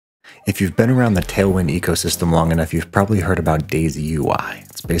If you've been around the Tailwind ecosystem long enough, you've probably heard about daisyUI.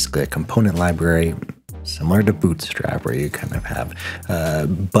 It's basically a component library similar to Bootstrap, where you kind of have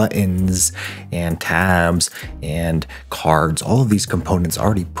buttons and tabs and cards, all of these components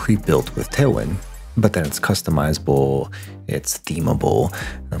already pre-built with Tailwind. But then it's customizable, it's themable,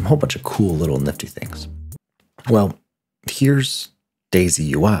 a whole bunch of cool little nifty things. Well, here's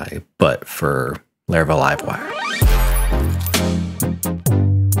daisyUI, but for Laravel Livewire.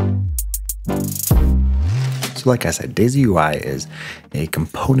 So like I said, daisyUI is a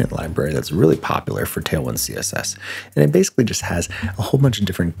component library that's really popular for Tailwind CSS. And it basically just has a whole bunch of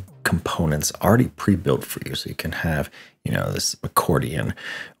different components already pre-built for you. So you can have, this accordion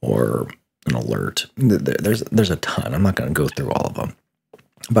or an alert. There's a ton. I'm not going to go through all of them.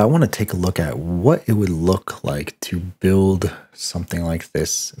 But I want to take a look at what it would look like to build something like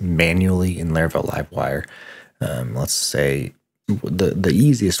this manually in Laravel Livewire. Let's say the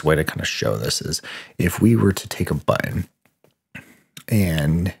easiest way to kind of show this is if we were to take a button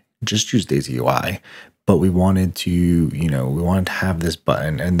and just use daisyUI, but we wanted to, we wanted to have this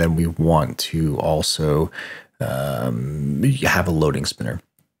button, and then we want to also have a loading spinner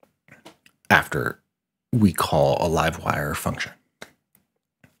after we call a Livewire function.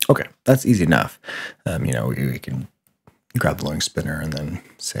 Okay, that's easy enough. We can grab the loading spinner and then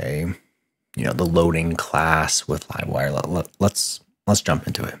say, the loading class with Livewire. Let's jump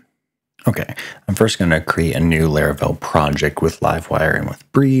into it. Okay, I'm first going to create a new Laravel project with Livewire and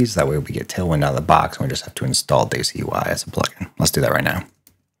with Breeze. That way we get Tailwind out of the box and we just have to install daisyUI as a plugin. Let's do that right now.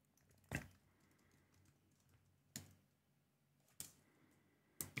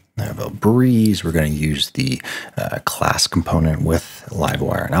 Laravel Breeze, we're going to use the class component with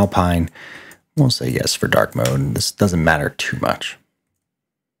Livewire and Alpine. We'll say yes for dark mode. This doesn't matter too much.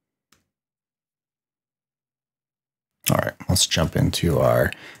 All right, let's jump into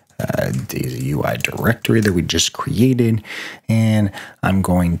our daisyUI directory that we just created. And I'm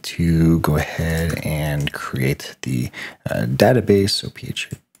going to go ahead and create the database. So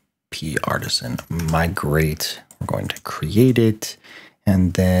PHP artisan migrate. We're going to create it.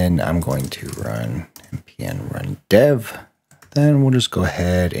 And then I'm going to run npm run dev. Then we'll just go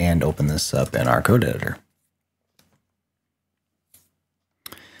ahead and open this up in our code editor.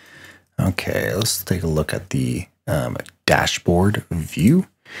 Okay, let's take a look at the dashboard view.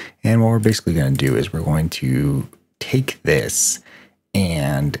 And what we're basically going to do is we're going to take this,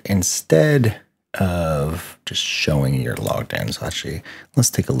 and instead of just showing you're logged in, so actually let's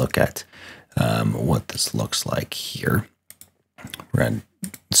take a look at what this looks like here. We're going to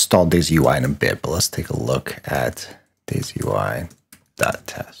install daisyUI in a bit, but let's take a look at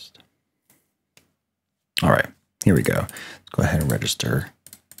daisyUI.test. All right, here we go. Let's go ahead and register.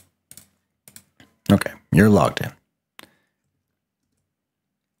 Okay, you're logged in.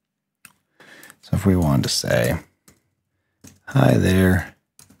 So if we wanted to say, hi there,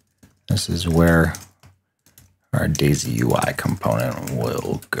 this is where our daisyUI component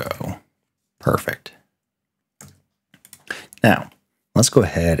will go. Perfect. Now, let's go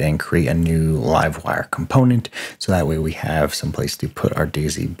ahead and create a new Livewire component. So that way we have some place to put our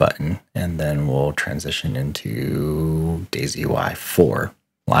daisy button, and then we'll transition into daisyUI for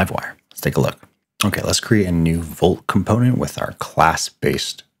Livewire. Let's take a look. Okay, let's create a new Volt component with our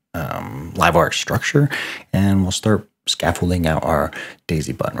class-based Livewire structure, and we'll start scaffolding out our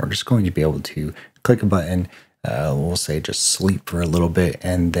daisy button. We're just going to be able to click a button, we'll say just sleep for a little bit,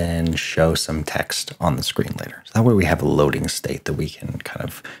 and then show some text on the screen later. So that way we have a loading state that we can kind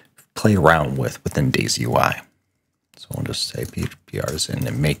of play around with within daisyUI. So we'll just say PHP artisan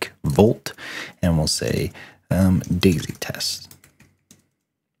and make Volt, and we'll say daisy test.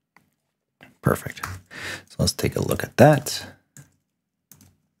 Perfect. So let's take a look at that.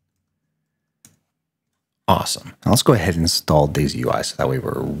 Awesome. Now let's go ahead and install daisyUI so that way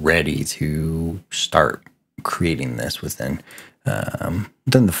we're ready to start creating this within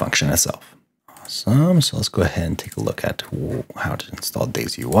the function itself. Awesome. So let's go ahead and take a look at how to install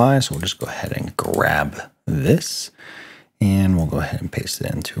daisyUI. So we'll just go ahead and grab this, and we'll go ahead and paste it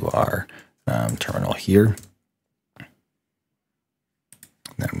into our terminal here.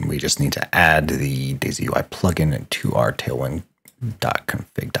 Then we just need to add the daisyUI plugin to our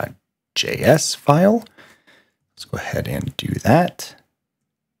tailwind.config.js file. Let's go ahead and do that.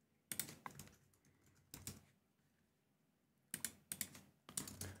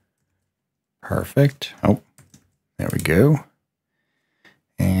 Perfect. Oh, there we go.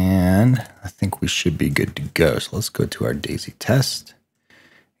 And I think we should be good to go. So let's go to our daisy test,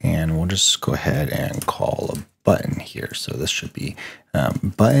 and we'll just go ahead and call a button here. So this should be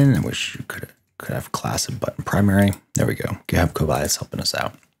button, and we could have class of button primary. There we go. GitHub Copilot's helping us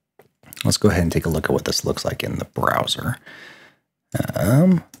out. Let's go ahead and take a look at what this looks like in the browser.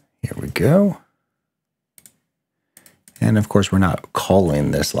 Here we go. And of course, we're not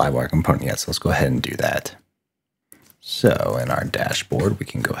calling this Livewire component yet, so let's go ahead and do that. So in our dashboard, we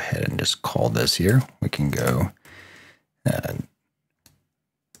can go ahead and just call this here. We can go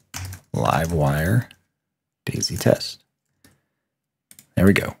Livewire daisy test. There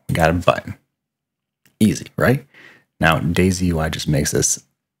we go. We got a button. Easy, right? Now, daisyUI just makes this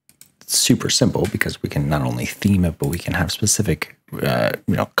super simple because we can not only theme it, but we can have specific,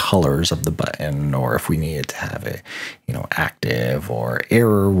 colors of the button, or if we needed to have it, active or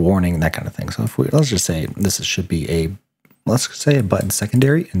error warning, that kind of thing. So if let's just say this should be let's say a button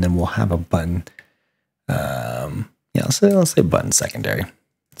secondary, and then we'll have a button. Let's say button secondary.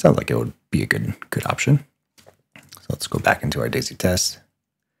 Sounds like it would be a good option. So let's go back into our daisy test.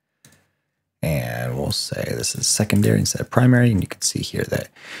 And we'll say this is secondary instead of primary. And you can see here that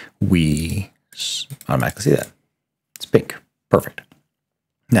we automatically see that. It's pink. Perfect.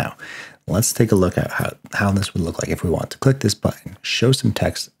 Now, let's take a look at how this would look like if we want to click this button, show some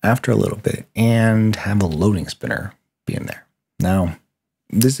text after a little bit, and have a loading spinner be in there. Now,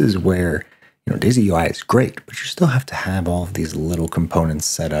 this is where daisyUI is great, but you still have to have all of these little components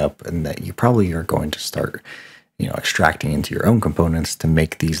set up, and that you probably are going to start extracting into your own components to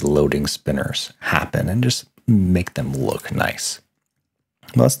make these loading spinners happen and just make them look nice.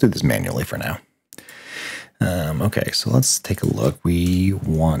 Well, let's do this manually for now. Okay, so let's take a look. We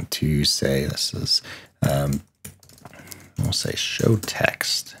want to say this is, we'll say show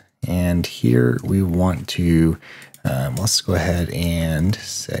text. And here we want to, let's go ahead and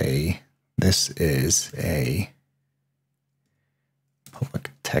say this is a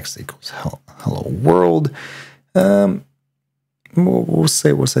public text equals hello world. We'll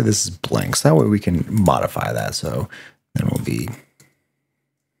say this is blank, so that way we can modify that. So then we'll be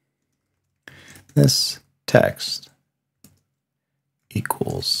this text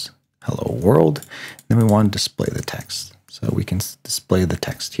equals hello world. Then we want to display the text, so we can display the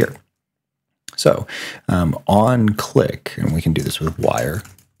text here. So on click, and we can do this with wire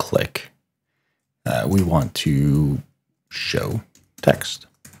click, we want to show text.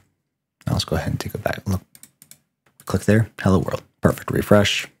 Now let's go ahead and take a back look. Click there, hello world. Perfect.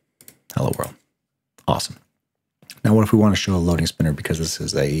 Refresh, hello world. Awesome. Now, what if we want to show a loading spinner because this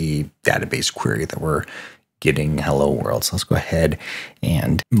is a database query that we're getting hello world? So let's go ahead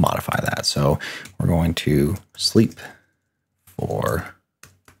and modify that. So we're going to sleep for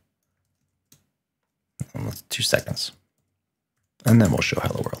 2 seconds, and then we'll show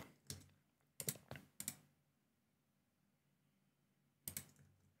hello world.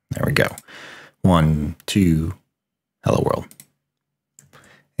 There we go. 1, 2, hello world.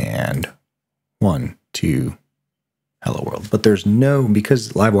 And 1, 2, hello world. But there's no, because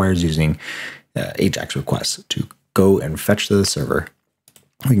Livewire is using AJAX requests to go and fetch to the server.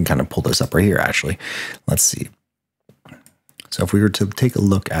 We can kind of pull this up right here, actually. Let's see. So if we were to take a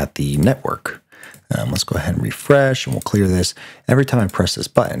look at the network, let's go ahead and refresh, and we'll clear this. Every time I press this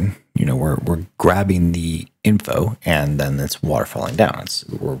button, we're grabbing the info, and then it's waterfalling down.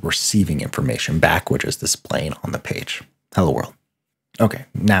 We're receiving information back, which is displaying on the page. Hello world. Okay,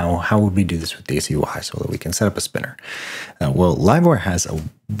 now how would we do this with daisyUI so that we can set up a spinner? Well, Livewire has a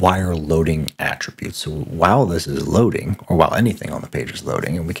wire loading attribute. So while this is loading, or while anything on the page is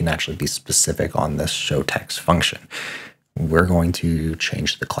loading, and we can actually be specific on this show text function, we're going to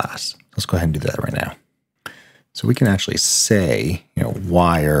change the class. Let's go ahead and do that right now. So we can actually say,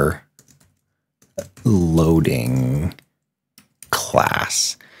 wire loading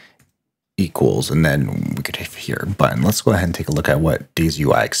class equals, and then we could hit here button. Let's go ahead and take a look at what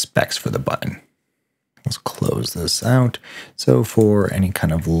daisyUI expects for the button. Let's close this out. So for any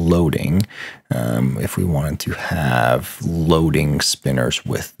kind of loading, if we wanted to have loading spinners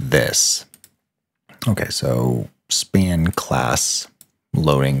with this, okay, so span class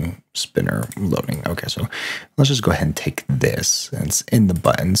loading spinner loading. Okay, so let's just go ahead and take this, and it's in the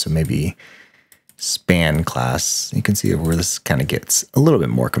button. So maybe span class, you can see where this kind of gets a little bit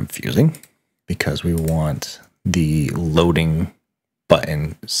more confusing because we want the loading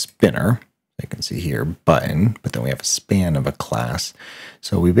button spinner. You can see here button, but then we have a span of a class.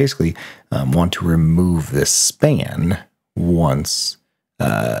 So we basically want to remove this span once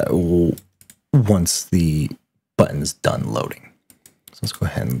the button's done loading. So let's go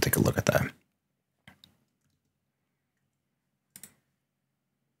ahead and take a look at that.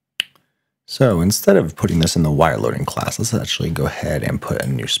 So instead of putting this in the wire loading class, let's actually go ahead and put a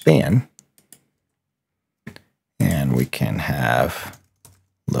new span. And we can have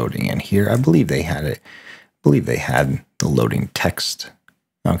loading in here. I believe they had it. I believe they had the loading text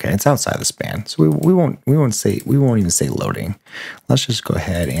Okay, it's outside the span, so we won't even say loading. Let's just go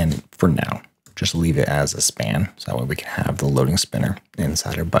ahead and for now just leave it as a span, so that way we can have the loading spinner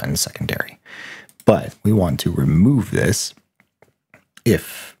inside our button secondary. But we want to remove this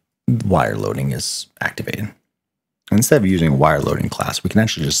if wire loading is activated. Instead of using a wire loading class, we can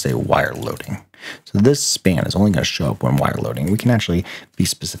actually just say wire loading. So this span is only going to show up when wire loading. We can actually be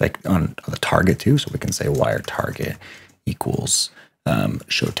specific on the target too, so we can say wire target equals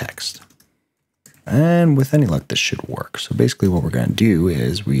show text. And with any luck, this should work. So basically what we're going to do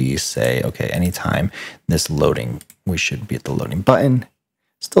is we say, okay, anytime this loading, we should be at the loading button.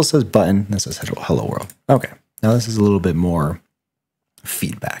 Still says button. This says hello world. Okay, now this is a little bit more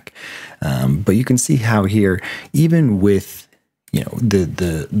feedback. But you can see how here, even with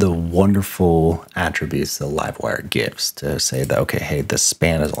the wonderful attributes that Livewire gives to say that, okay, hey, the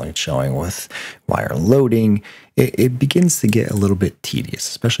span is only showing with wire loading, it begins to get a little bit tedious,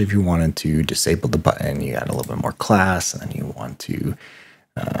 especially if you wanted to disable the button, you add a little bit more class, and then you want to,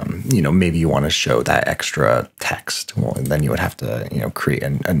 maybe you want to show that extra text. Well, then you would have to, create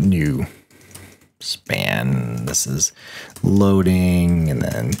a new span. This is loading, and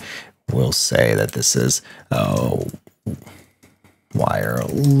then we'll say that this is wire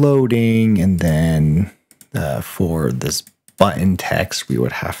loading, and then for this button text, we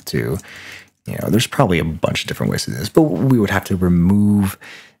would have to, there's probably a bunch of different ways to do this, but we would have to remove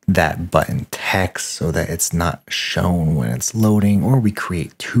that button text so that it's not shown when it's loading, or we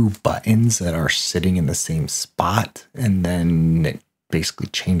create two buttons that are sitting in the same spot, and then it basically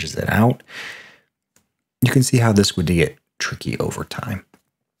changes it out. You can see how this would get tricky over time.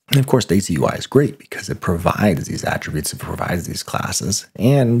 And of course, daisyUI is great because it provides these attributes, it provides these classes,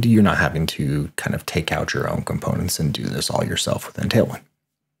 and you're not having to kind of take out your own components and do this all yourself within Tailwind.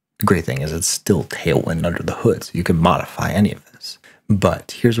 The great thing is it's still Tailwind under the hood, so you can modify any of this.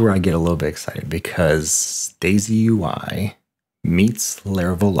 But here's where I get a little bit excited, because daisyUI meets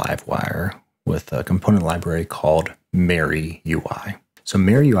Laravel Livewire with a component library called MaryUI. So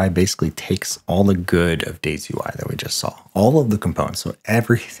MaryUI basically takes all the good of daisyUI that we just saw, all of the components. So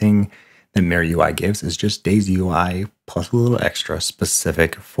everything that MaryUI gives is just daisyUI plus a little extra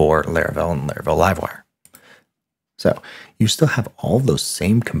specific for Laravel and Laravel Livewire. So you still have all of those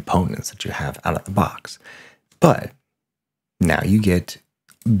same components that you have out of the box, but now you get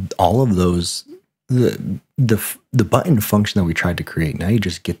all of those, the button function that we tried to create. Now you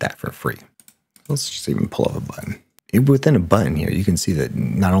just get that for free. Let's just even pull up a button. Within a button here, you can see that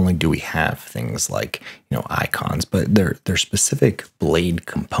not only do we have things like icons, but they're specific blade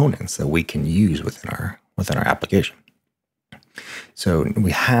components that we can use within our application. So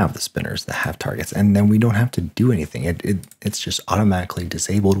we have the spinners that have targets, and then we don't have to do anything. It's just automatically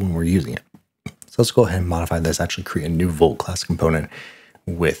disabled when we're using it. So let's go ahead and modify this. Actually, create a new Volt class component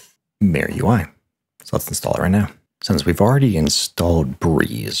with MaryUI. So let's install it right now. Since we've already installed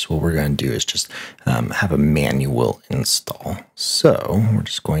Breeze, what we're going to do is just have a manual install. So we're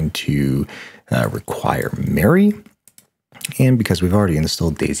just going to require Mary. And because we've already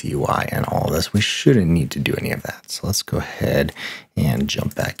installed daisyUI and all of this, we shouldn't need to do any of that. So let's go ahead and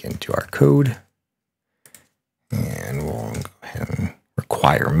jump back into our code. And we'll go ahead and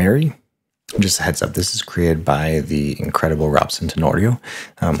require Mary. Just a heads up, this is created by the incredible Robson Tenorio.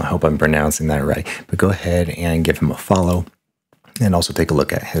 I hope I'm pronouncing that right, but go ahead and give him a follow, and also take a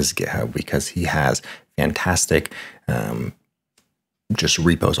look at his GitHub, because he has fantastic just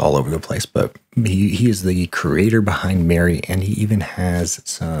repos all over the place. But he is the creator behind Mary, and he even has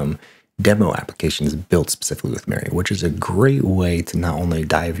some demo applications built specifically with Mary, which is a great way to not only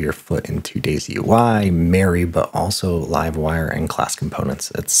dive your foot into daisyUI, Mary, but also Livewire and class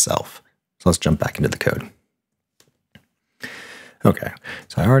components itself. So let's jump back into the code. Okay,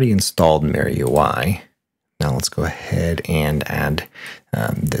 so I already installed MaryUI. Now let's go ahead and add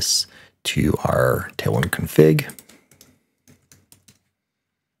this to our Tailwind config.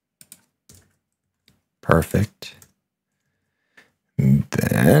 Perfect. And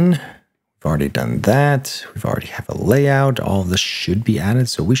then we've already done that. We've already have a layout. All of this should be added,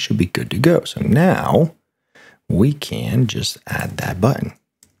 so we should be good to go. So now we can just add that button.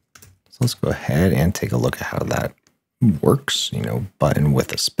 Let's go ahead and take a look at how that works, button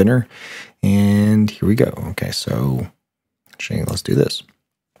with a spinner. And here we go. Okay, so actually, let's do this.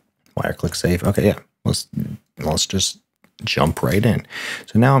 Wire click save. Okay, yeah, let's just jump right in.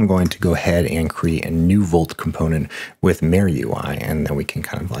 So now I'm going to go ahead and create a new Volt component with MaryUI, and then we can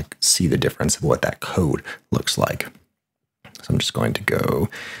kind of like see the difference of what that code looks like. So I'm just going to go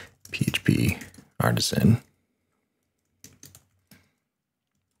PHP artisan.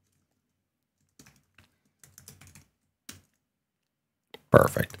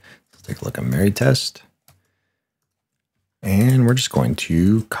 Perfect. Let's take a look at Mary test. And we're just going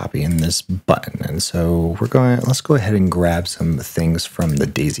to copy in this button. And so let's go ahead and grab some things from the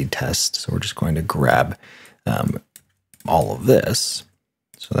Daisy test. So we're just going to grab all of this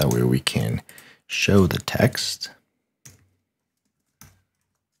so that way we can show the text.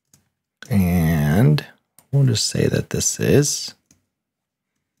 And we'll just say that this is,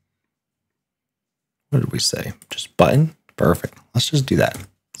 what did we say? Just button. Perfect. Let's just do that.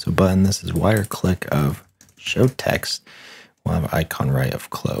 So button, this is wire click of show text. We'll have icon right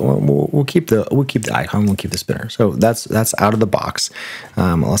of close. We'll keep the icon. We'll keep the spinner. So that's out of the box.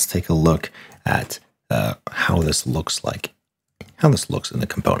 Let's take a look at how this looks in the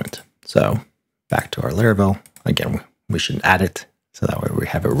component. So back to our Laravel. Again, we should add it so that way we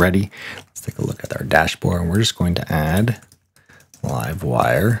have it ready. Let's take a look at our dashboard, and we're just going to add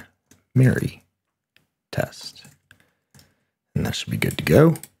Livewire Mary test, and that should be good to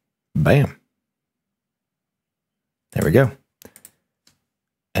go. Bam. There we go.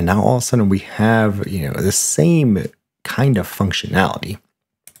 And now all of a sudden we have, the same kind of functionality,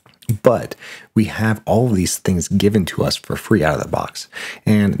 but we have all of these things given to us for free out of the box.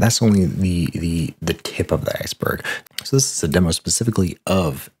 And that's only the tip of the iceberg. So this is a demo specifically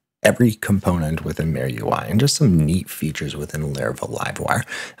of every component within MaryUI and just some neat features within Laravel Livewire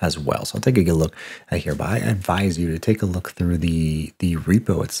as well. So I'll take a good look at here, but I advise you to take a look through the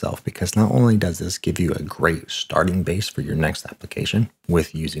repo itself, because not only does this give you a great starting base for your next application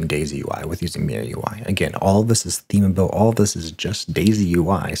with using daisyUI, with using MaryUI. Again, all of this is themable. All of this is just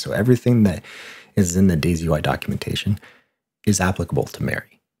daisyUI. So everything that is in the daisyUI documentation is applicable to Mary.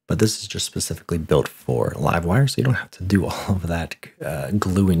 But this is just specifically built for Livewire, so you don't have to do all of that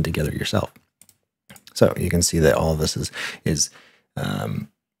gluing together yourself. So you can see that all of this is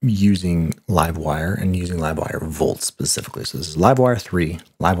using Livewire and using Livewire Volt specifically. So this is Livewire 3,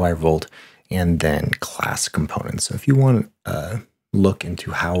 Livewire Volt, and then class components. So if you want to look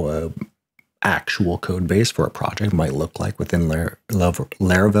into how a actual code base for a project might look like within Laravel,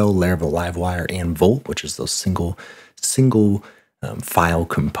 Livewire, and Volt, which is those single file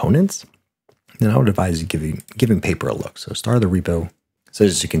components, then I would advise you giving paper a look. So start the repo. So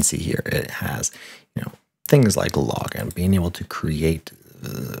as you can see here, it has things like login, being able to create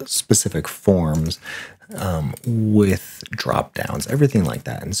specific forms with drop downs, everything like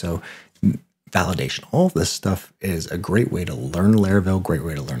that. And so validation, all of this stuff is a great way to learn Laravel, great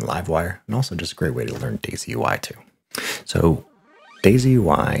way to learn Livewire, and also just a great way to learn daisyUI too. So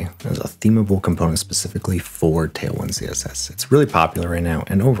daisyUI is a themable component specifically for Tailwind CSS. It's really popular right now,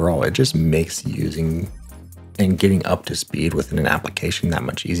 and overall, it just makes using and getting up to speed within an application that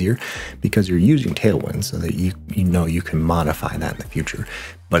much easier, because you're using Tailwind so that you can modify that in the future.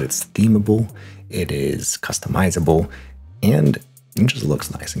 But it's themable, it is customizable, and it just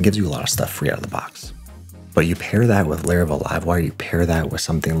looks nice and gives you a lot of stuff free out of the box. But you pair that with Laravel Livewire, you pair that with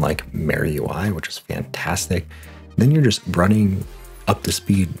something like MaryUI, which is fantastic, then you're just running up to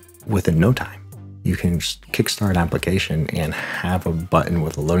speed within no time. You can just kickstart an application and have a button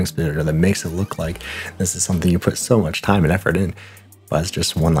with a loading spinner that makes it look like this is something you put so much time and effort in, but it's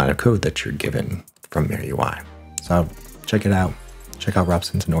just one line of code that you're given from MaryUI. So check it out. Check out Rob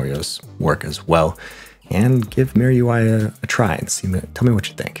Centenario's work as well, and give MaryUI a try and tell me what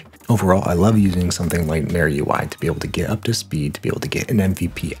you think. Overall, I love using something like MaryUI to be able to get up to speed, to be able to get an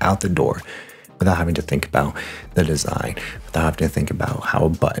MVP out the door, without having to think about the design, without having to think about how a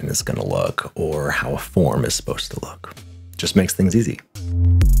button is going to look or how a form is supposed to look. Just makes things easy.